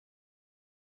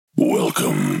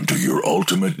Welcome to your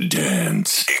ultimate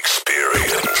dance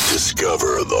experience.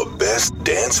 Discover the best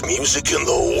dance music in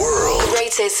the world.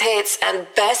 Greatest hits and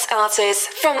best artists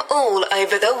from all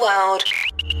over the world.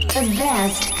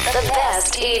 The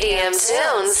best EDM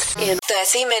tunes in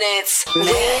 30 minutes. We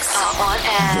are on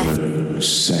air.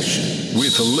 Session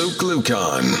with Luke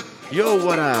Lucan. Yo,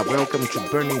 what up? Welcome to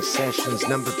Burning Sessions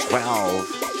number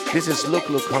 12. This is Luke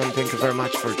Lucan. Thank you very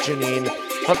much for tuning in.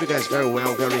 Hope you guys very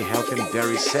well, very healthy, and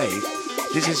very safe.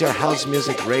 This is your house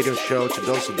music radio show. To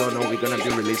those who don't know, we're going to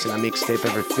be releasing a mixtape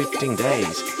every 15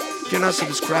 days. If you're not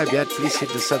subscribed yet, please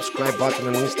hit the subscribe button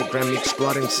on Instagram,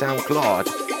 Mixcloud, and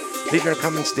SoundCloud. Leave your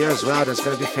comments there as well. That's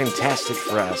going to be fantastic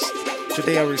for us.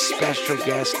 Today, our special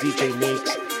guest, DJ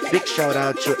Mix. Big shout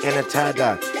out to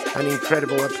Tada, an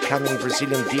incredible upcoming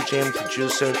Brazilian DJ and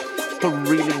producer who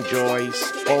really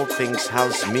enjoys all things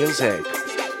house music.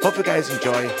 Hope you guys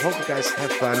enjoy. Hope you guys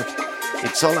have fun.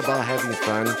 It's all about having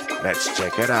fun. Let's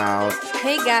check it out.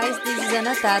 Hey guys, this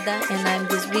is Tada, and I'm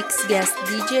this week's guest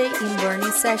DJ in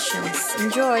Burning Sessions.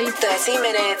 Enjoy! 30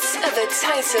 minutes of the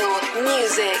total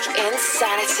music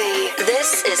insanity.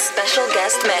 This is Special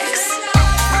Guest Mix.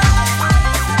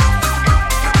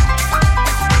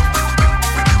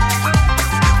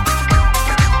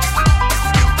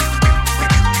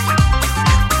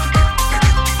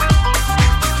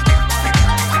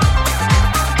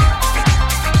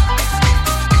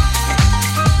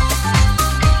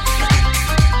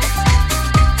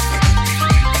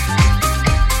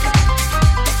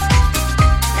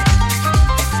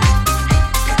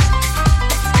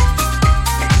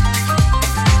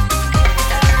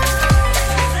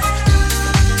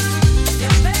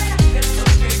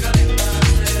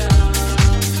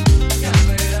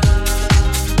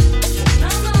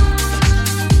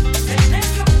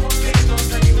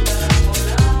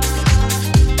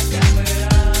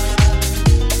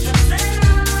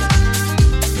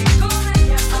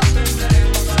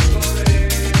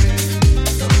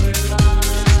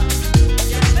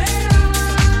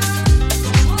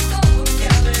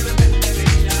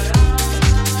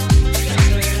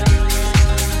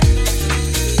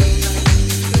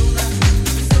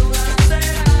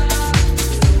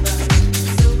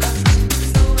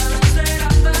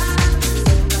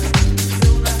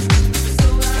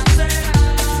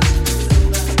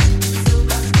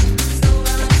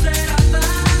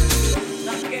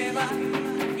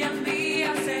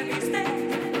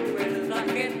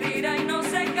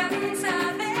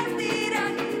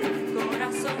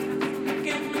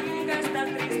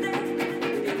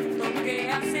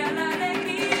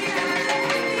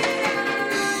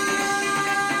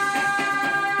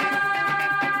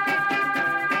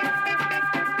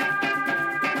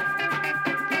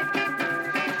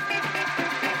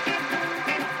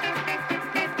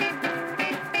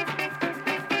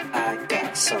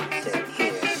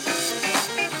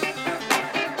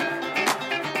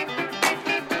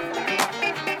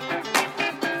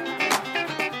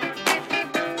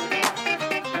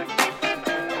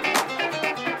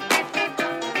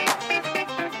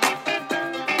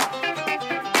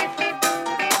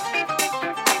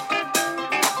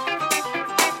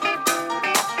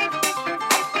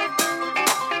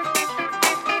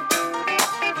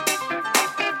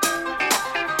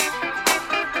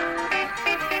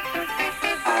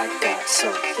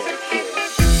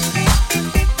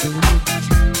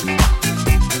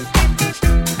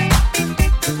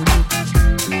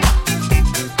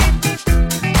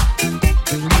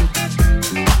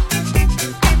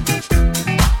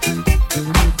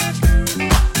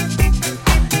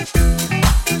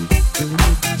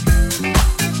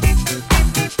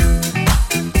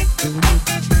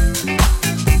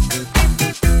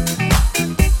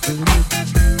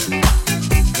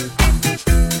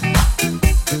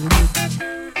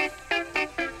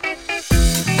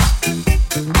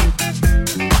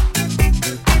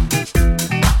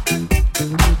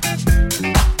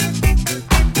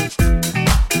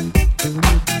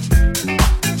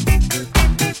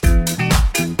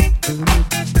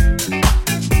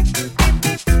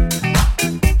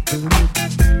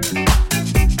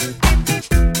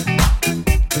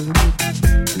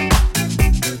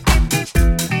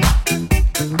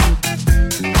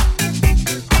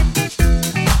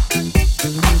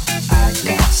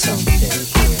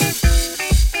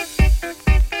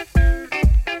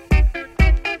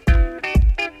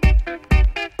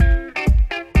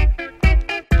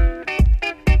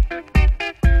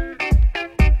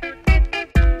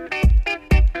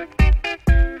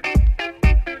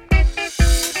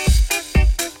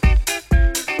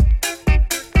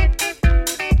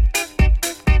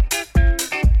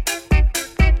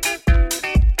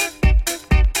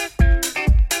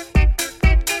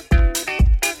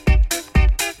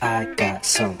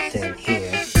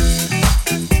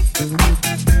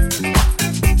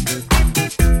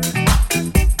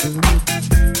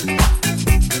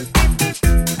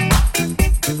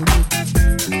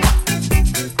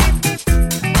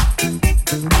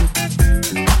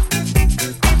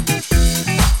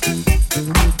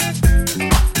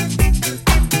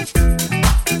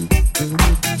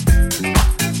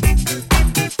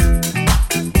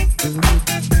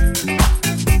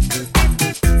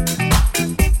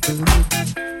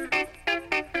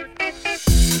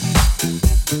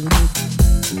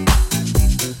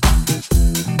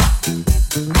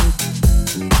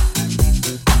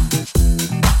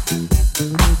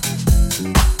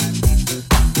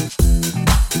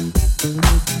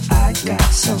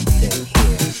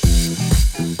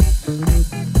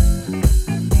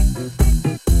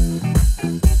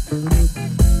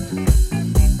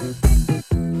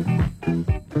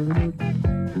 I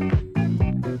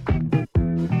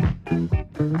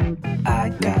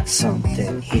got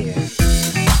something here.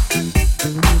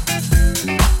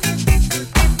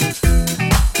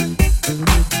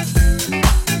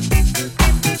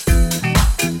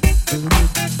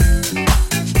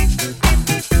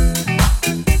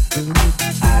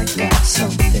 I got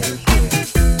something here.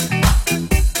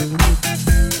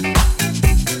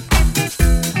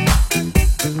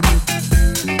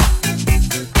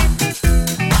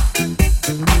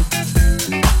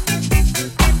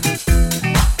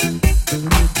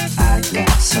 I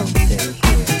got something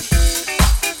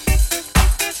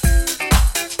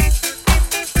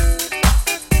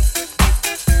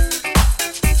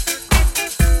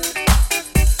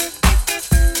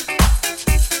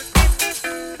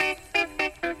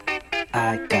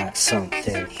I got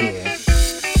something here. I got something here.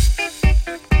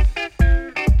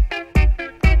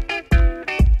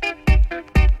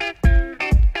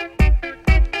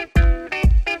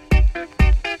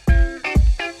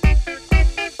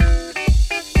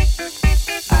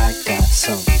 I got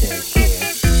something here.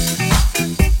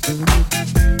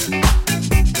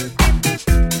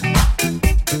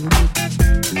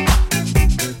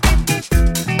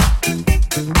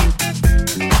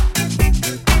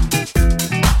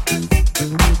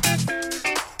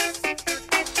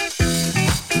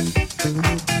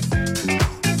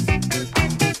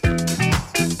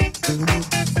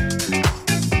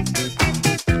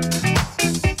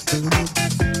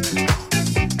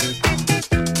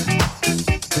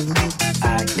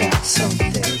 I got something here. I got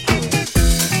something here.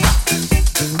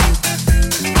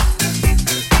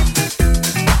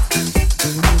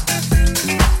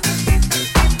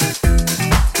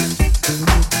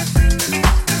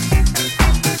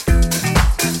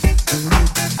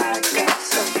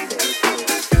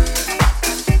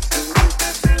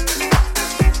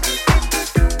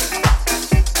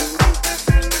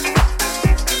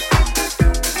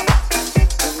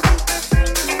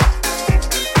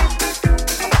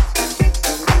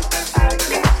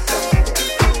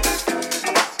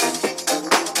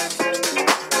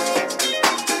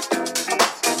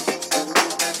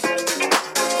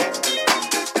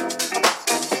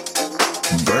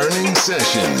 Burning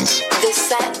Sessions. This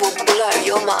set will blow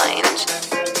your mind.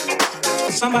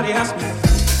 Somebody asked me.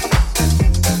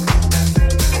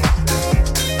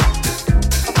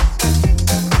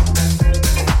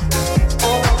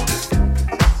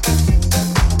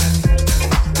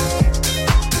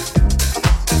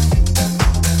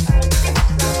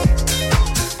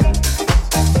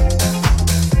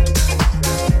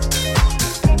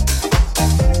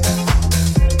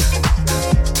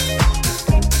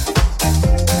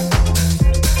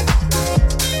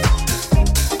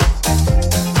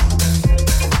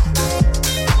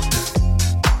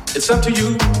 It's up to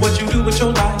you what you do with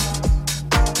your life.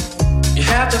 You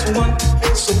have just one,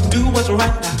 so do what's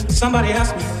right now. Somebody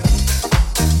asked me.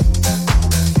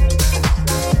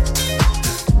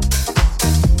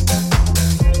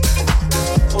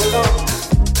 Hold on.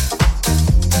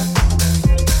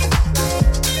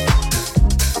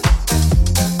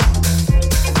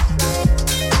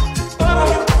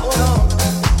 Hold on.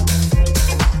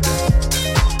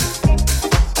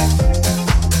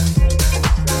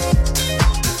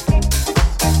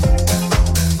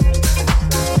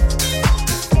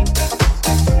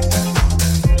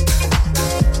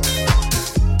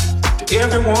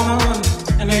 Every woman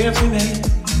and every man,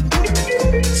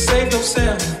 save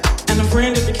yourself and the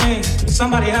friend it became.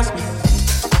 Somebody asked me.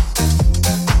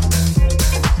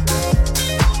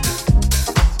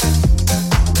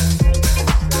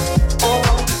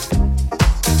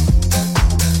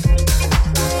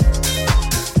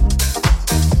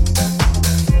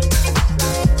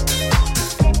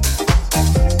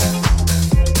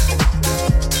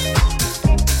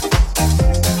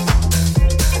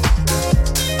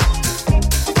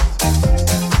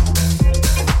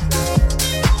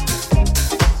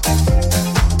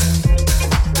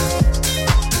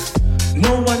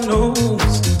 No one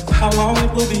knows how long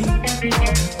it will be.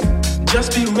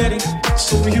 Just be ready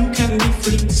so you can be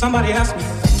free. Somebody asked me.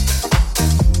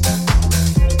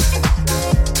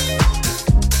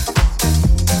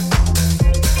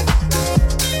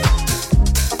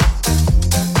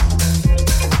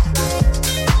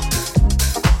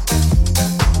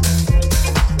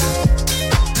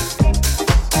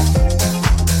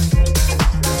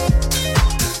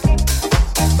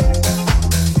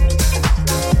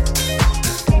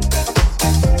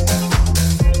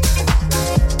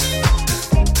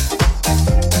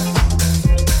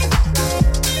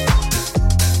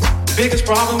 Biggest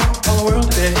problem in the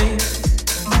world today.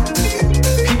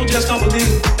 People just don't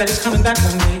believe that it's coming back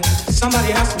one day.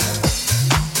 Somebody asked me.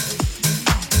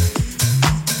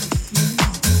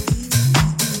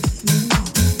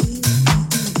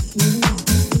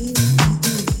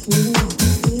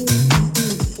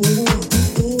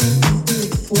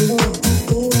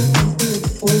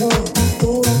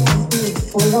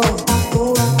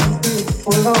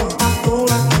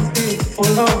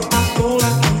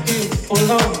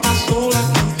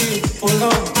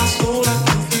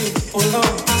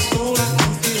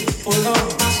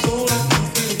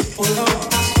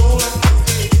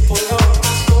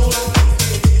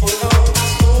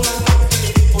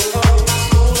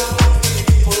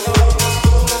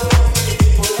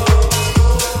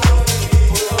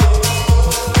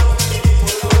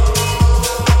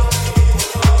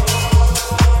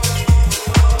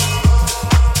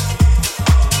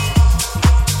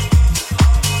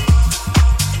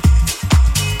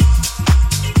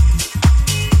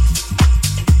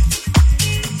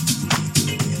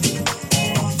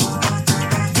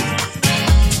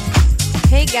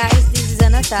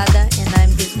 Tada, and I'm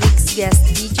this week's guest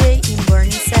DJ in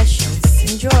Burning Sessions.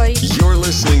 Enjoy! You're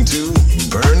listening to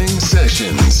Burning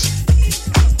Sessions.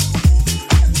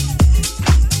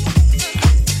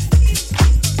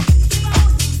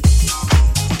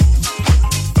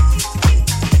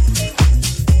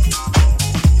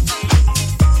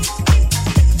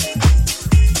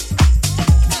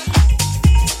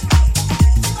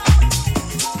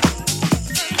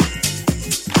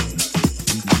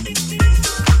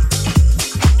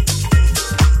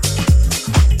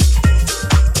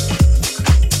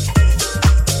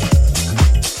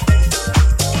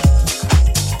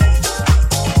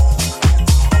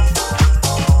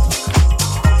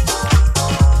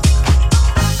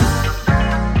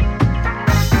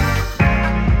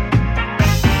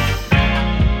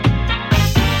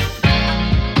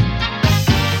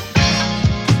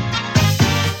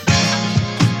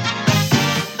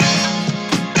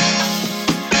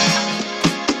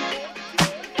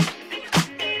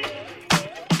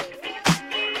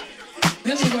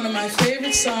 This is one of my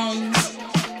favorite songs,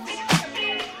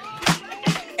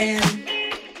 and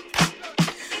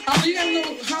do you guys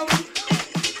know how?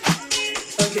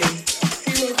 Okay,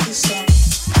 he wrote this song.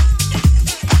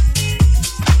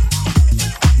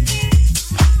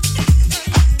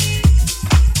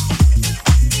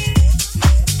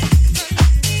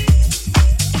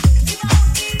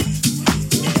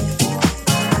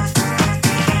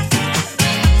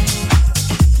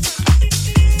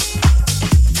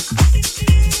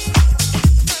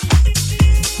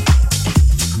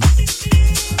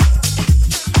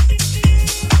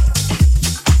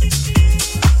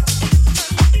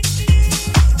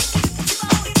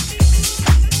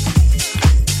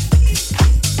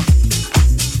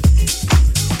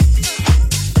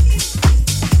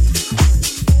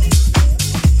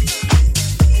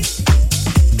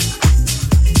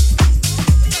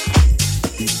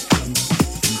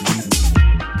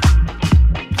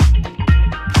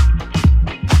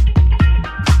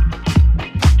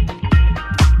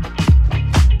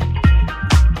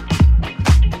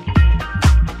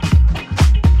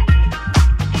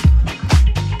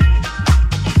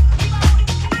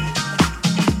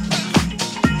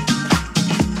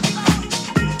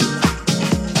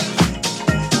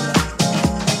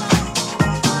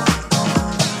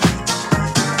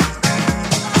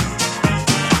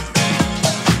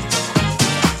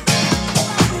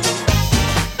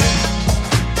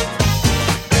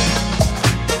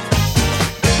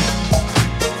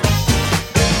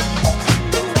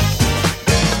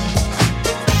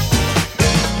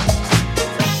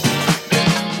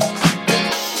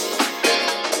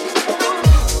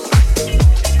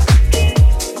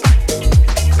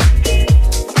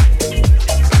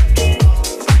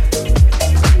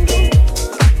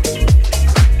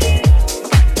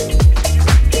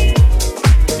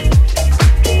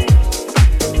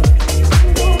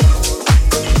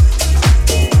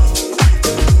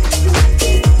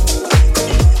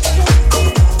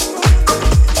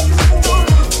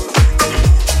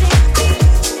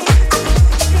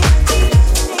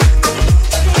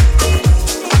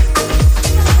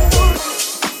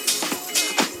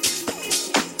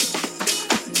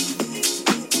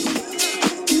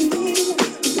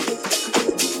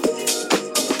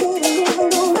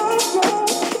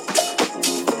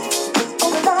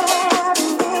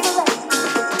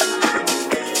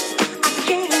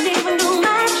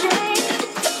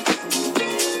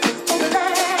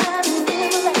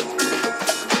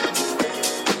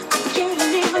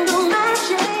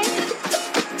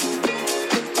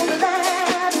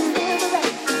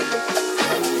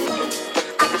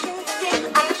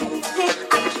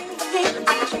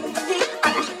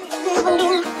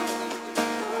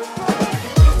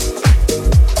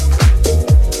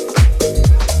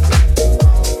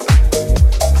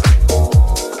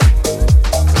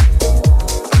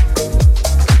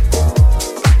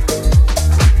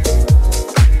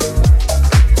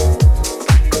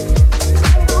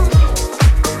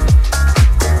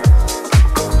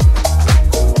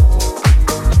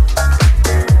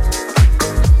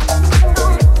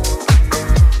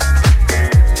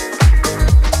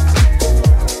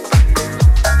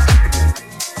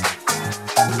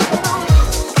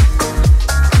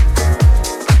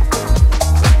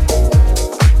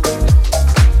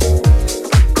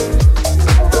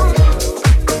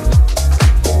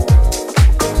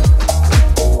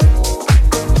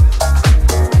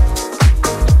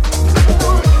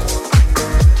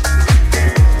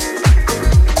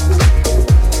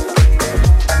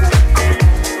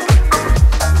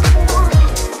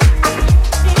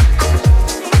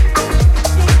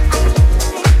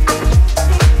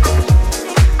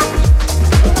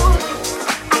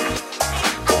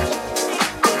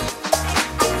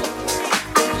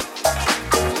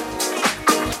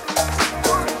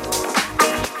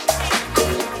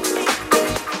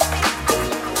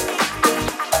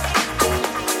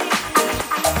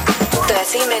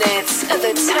 30 minutes of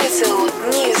the total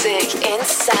music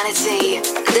insanity.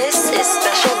 This is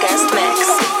Special Guest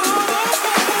Mix.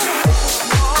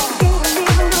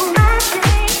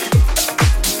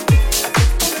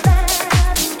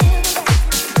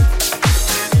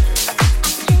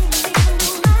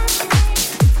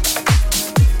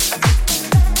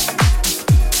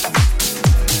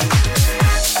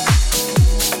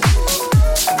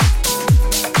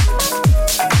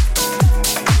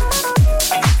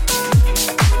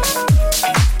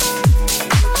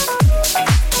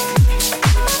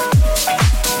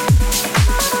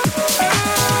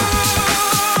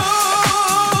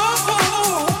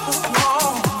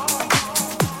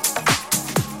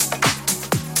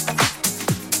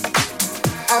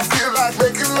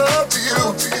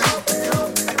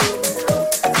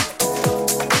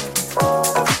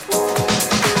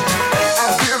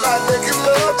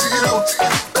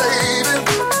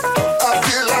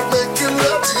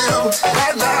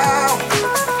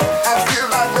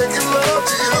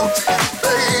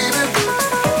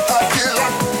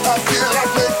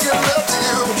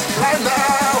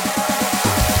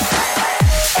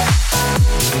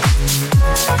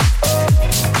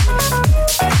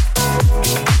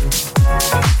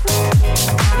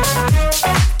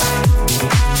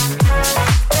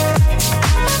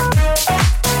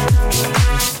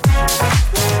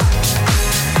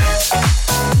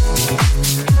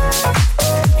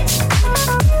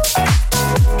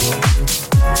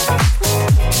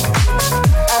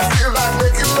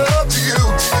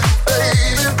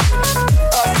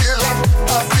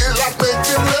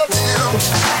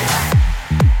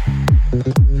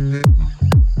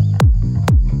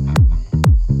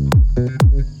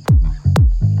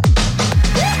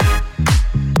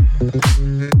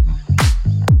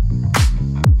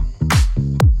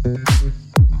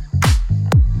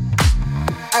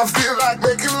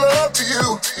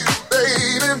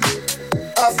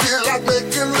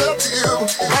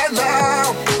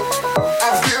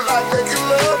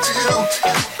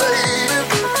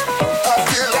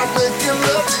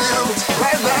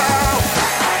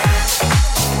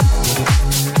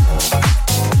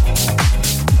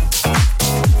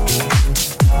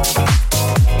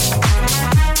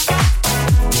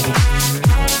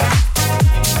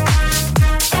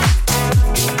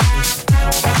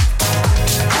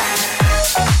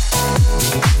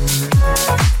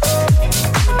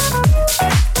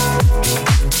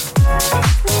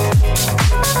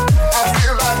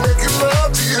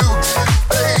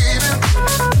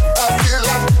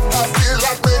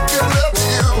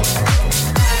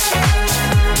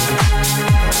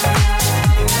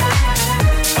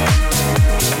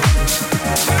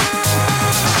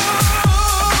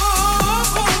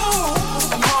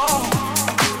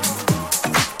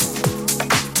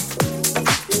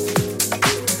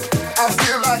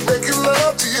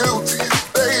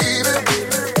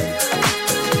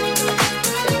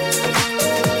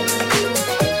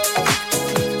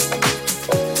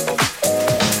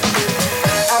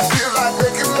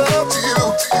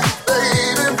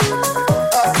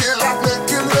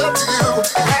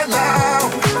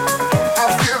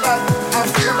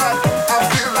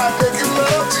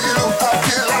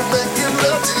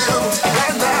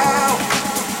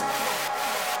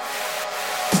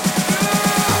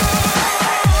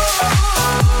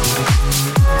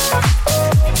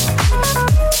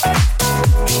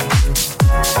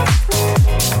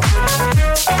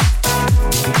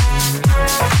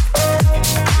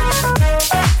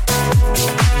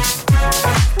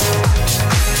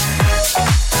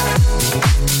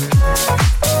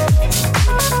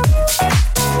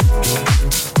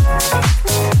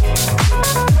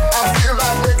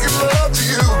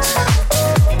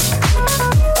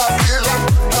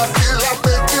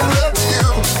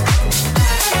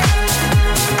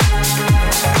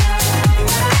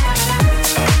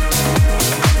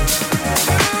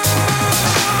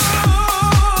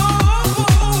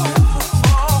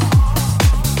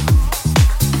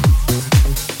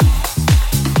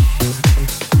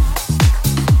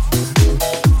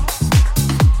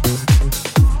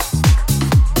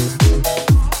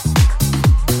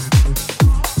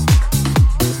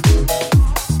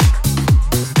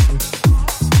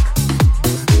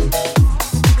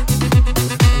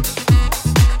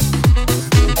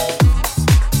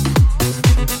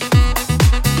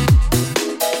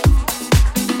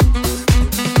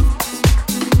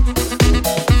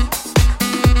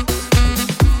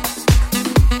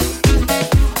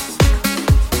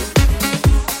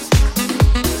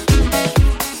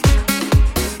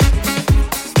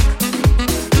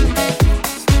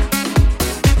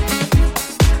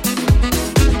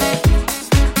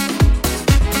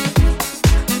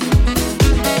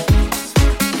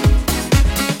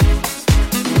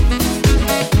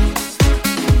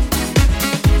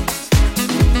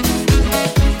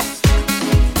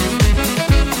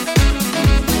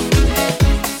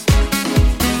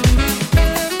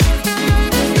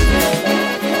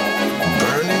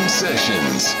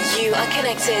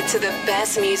 connected to the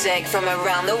best music from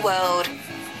around the world.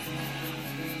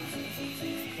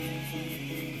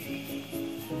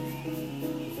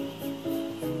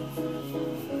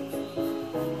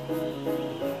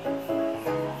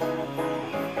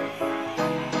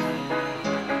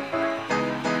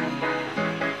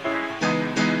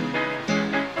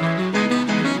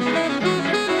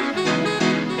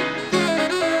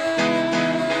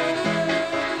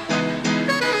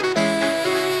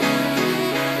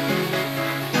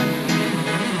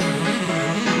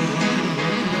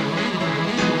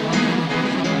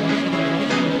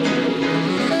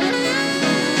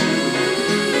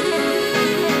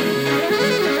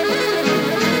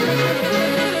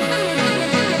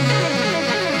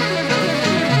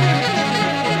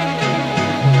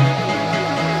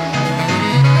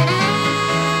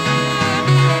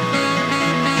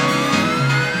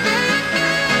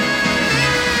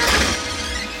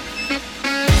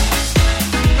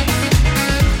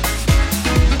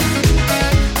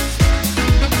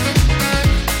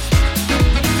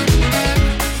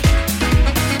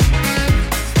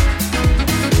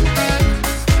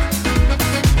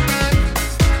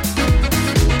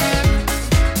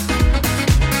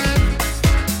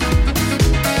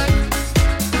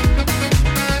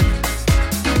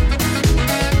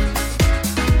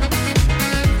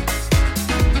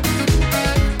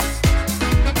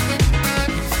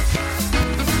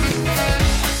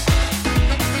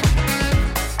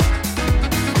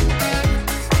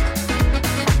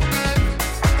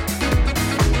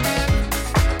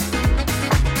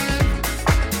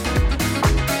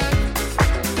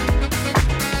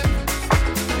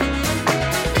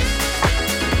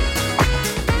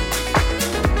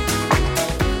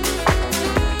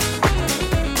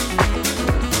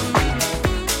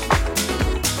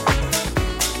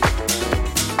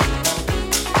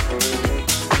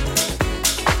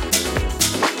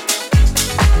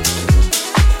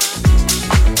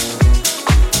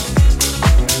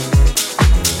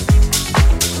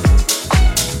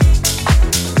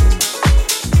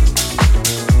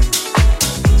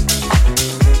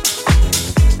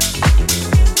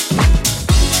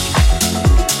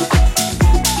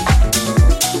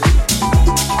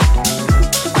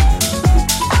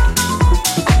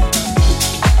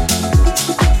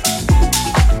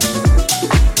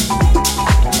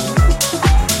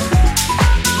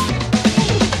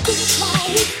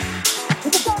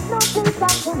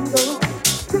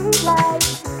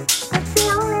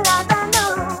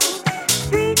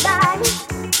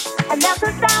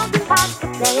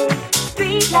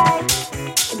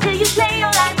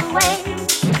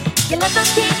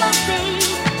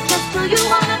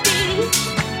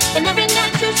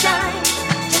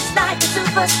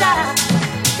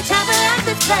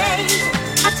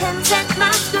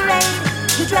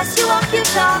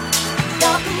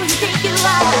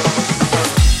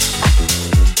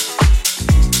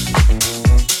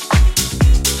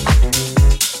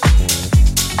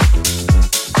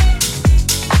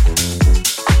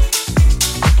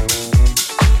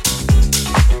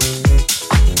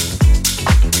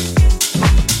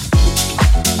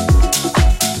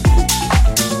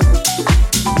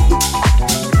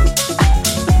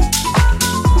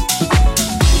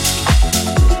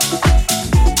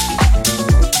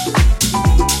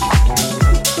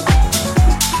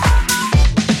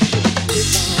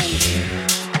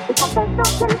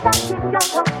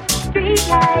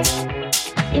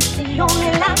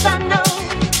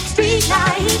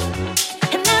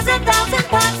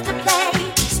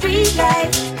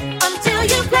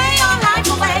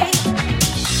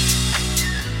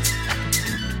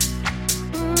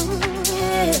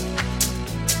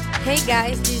 Hey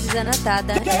guys, this is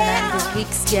Tada and I'm this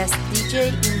week's guest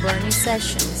DJ in Burning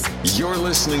Sessions. You're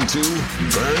listening to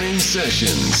Burning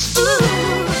Sessions. Ooh,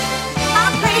 I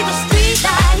play the street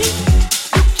light.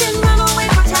 You can run away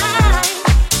from time.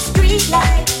 Street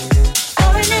light,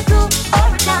 or a nickel or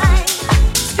a dime.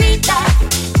 Street light,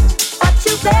 but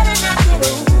you better not get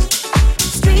old.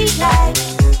 Street light,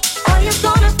 or you're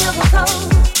gonna feel the cold.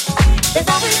 There's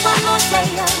always one more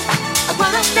layer. I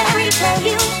wanna fairy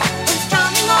tale.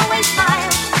 Always smile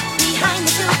behind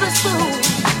the silver spoon.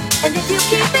 And if you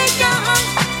keep it young,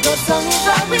 your song is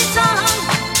always sung.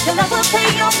 Your love will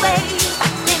pay your way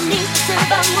beneath the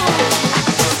silver moon.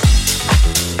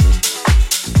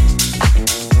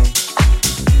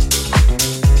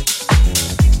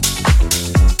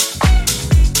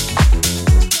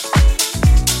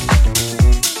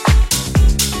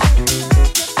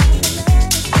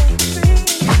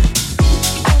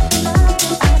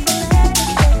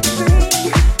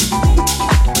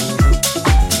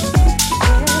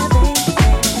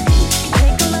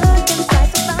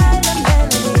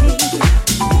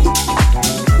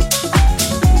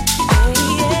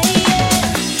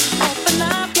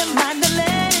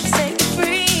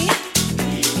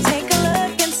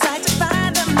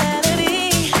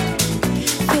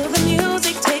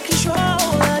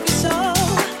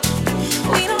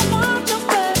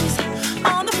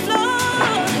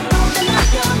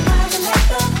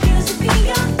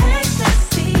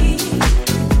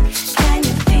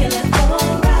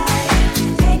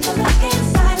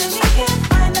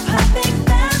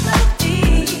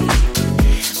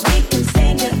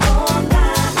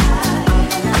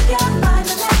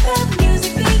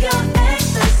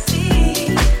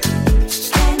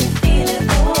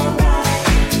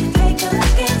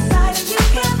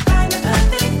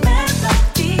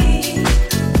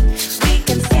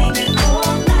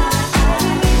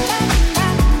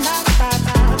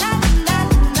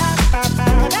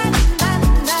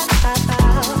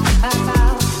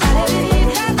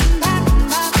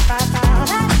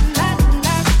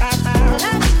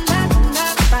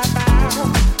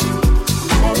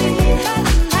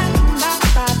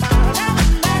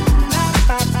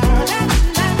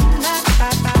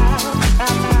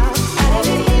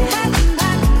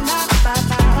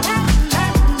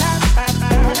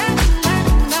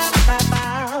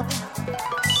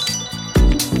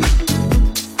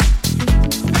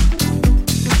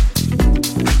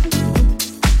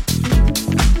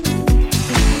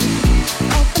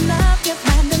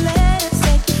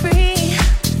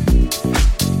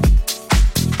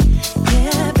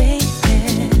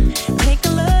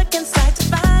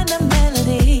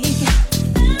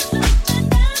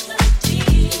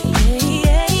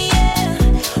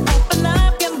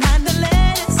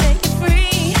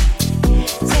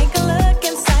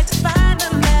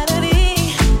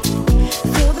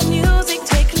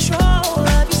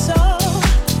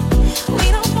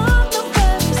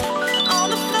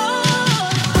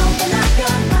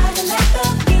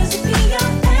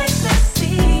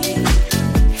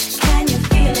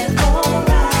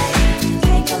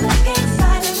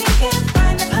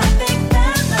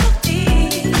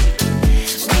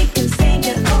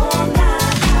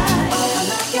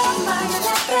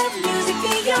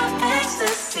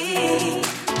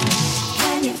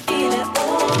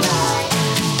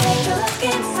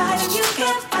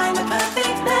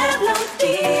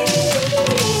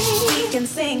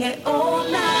 day, all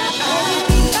night.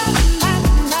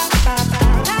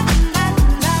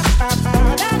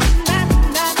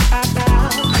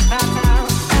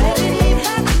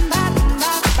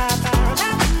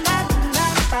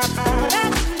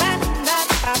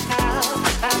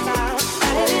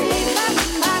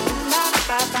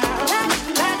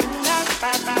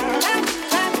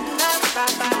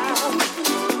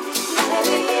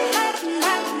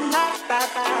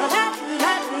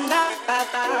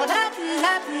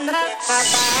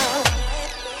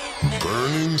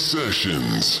 Burning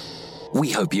Sessions.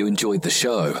 We hope you enjoyed the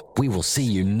show. We will see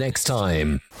you next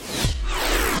time.